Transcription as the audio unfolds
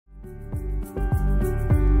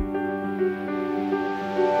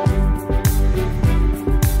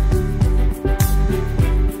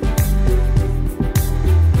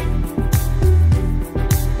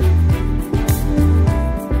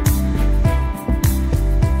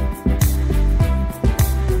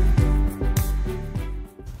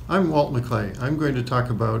I'm Walt Maclay. I'm going to talk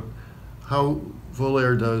about how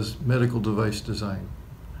Voler does medical device design.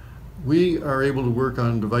 We are able to work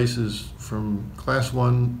on devices from class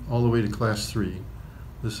 1 all the way to class 3.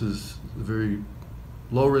 This is very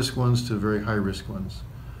low risk ones to very high risk ones.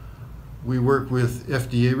 We work with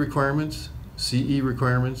FDA requirements, CE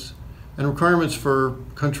requirements, and requirements for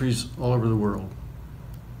countries all over the world.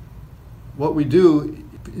 What we do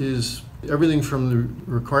is everything from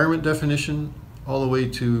the requirement definition all the way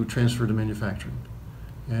to transfer to manufacturing.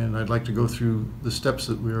 And I'd like to go through the steps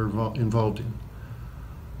that we are involved in.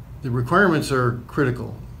 The requirements are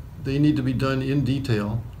critical. They need to be done in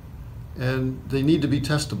detail, and they need to be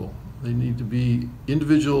testable. They need to be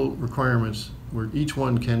individual requirements where each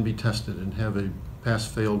one can be tested and have a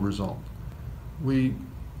pass-fail result. We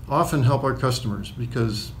often help our customers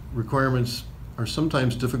because requirements are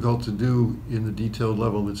sometimes difficult to do in the detailed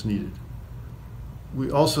level that's needed. We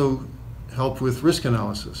also help with risk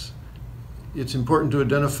analysis. It's important to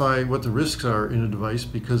identify what the risks are in a device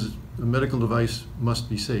because a medical device must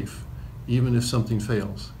be safe, even if something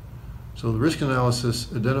fails. So the risk analysis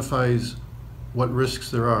identifies what risks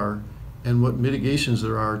there are and what mitigations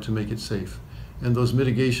there are to make it safe. And those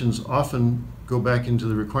mitigations often go back into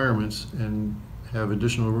the requirements and have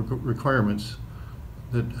additional requirements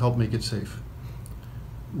that help make it safe.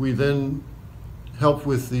 We then help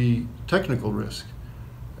with the technical risk.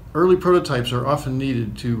 Early prototypes are often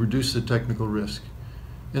needed to reduce the technical risk.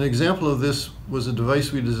 An example of this was a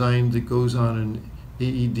device we designed that goes on an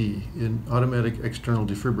AED, an automatic external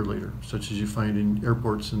defibrillator, such as you find in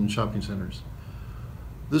airports and shopping centers.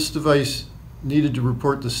 This device needed to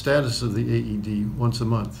report the status of the AED once a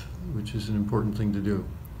month, which is an important thing to do.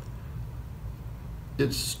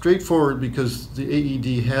 It's straightforward because the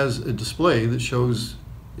AED has a display that shows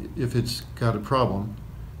if it's got a problem,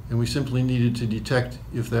 and we simply needed to detect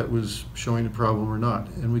if that was showing a problem or not.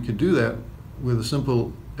 And we could do that with a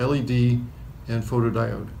simple LED and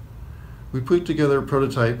photodiode. We put together a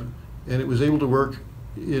prototype, and it was able to work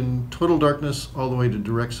in total darkness all the way to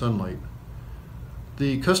direct sunlight.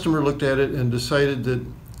 The customer looked at it and decided that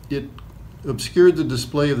it obscured the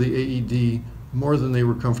display of the AED more than they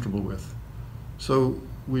were comfortable with. So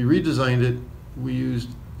we redesigned it. We used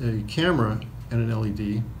a camera and an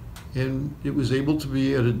LED, and it was able to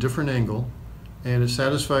be at a different angle, and it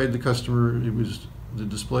satisfied the customer. The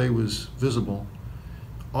display was visible.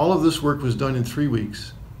 All of this work was done in 3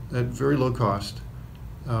 weeks at very low cost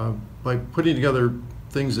by putting together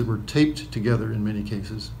things that were taped together in many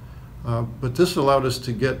cases. But this allowed us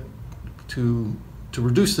to get to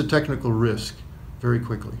reduce the technical risk very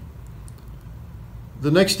quickly.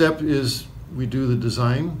 The next step is we do the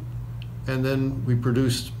design, and then we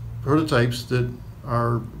produce prototypes that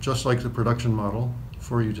are just like the production model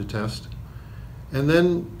for you to test. And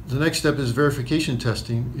then the next step is verification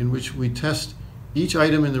testing, in which we test each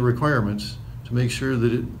item in the requirements to make sure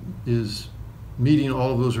that it is meeting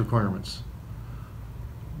all of those requirements.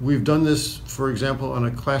 We've done this, for example, on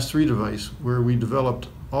a class 3 device where we developed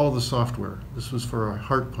all the software. This was for a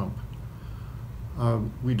heart pump.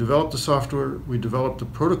 We developed the software, we developed the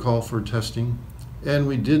protocol for testing, and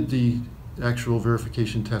we did the actual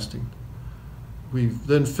verification testing. We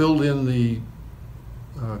then filled in the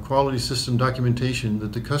quality system documentation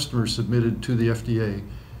that the customer submitted to the FDA,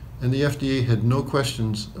 and the FDA had no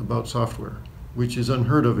questions about software, which is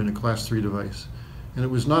unheard of in a class 3 device. And it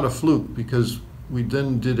was not a fluke, because we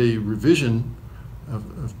then did a revision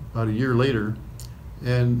of about a year later,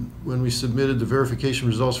 and when we submitted the verification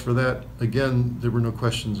results for that, again, there were no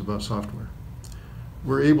questions about software.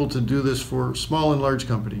 We're able to do this for small and large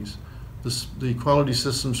companies. The quality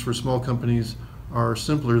systems for small companies are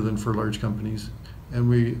simpler than for large companies, and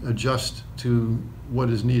we adjust to what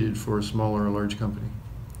is needed for a small or a large company.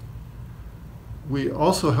 We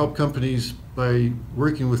also help companies by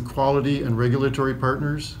working with quality and regulatory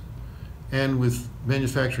partners and with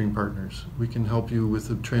manufacturing partners. We can help you with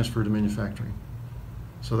the transfer to manufacturing.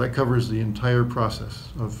 So that covers the entire process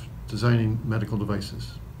of designing medical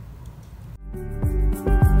devices.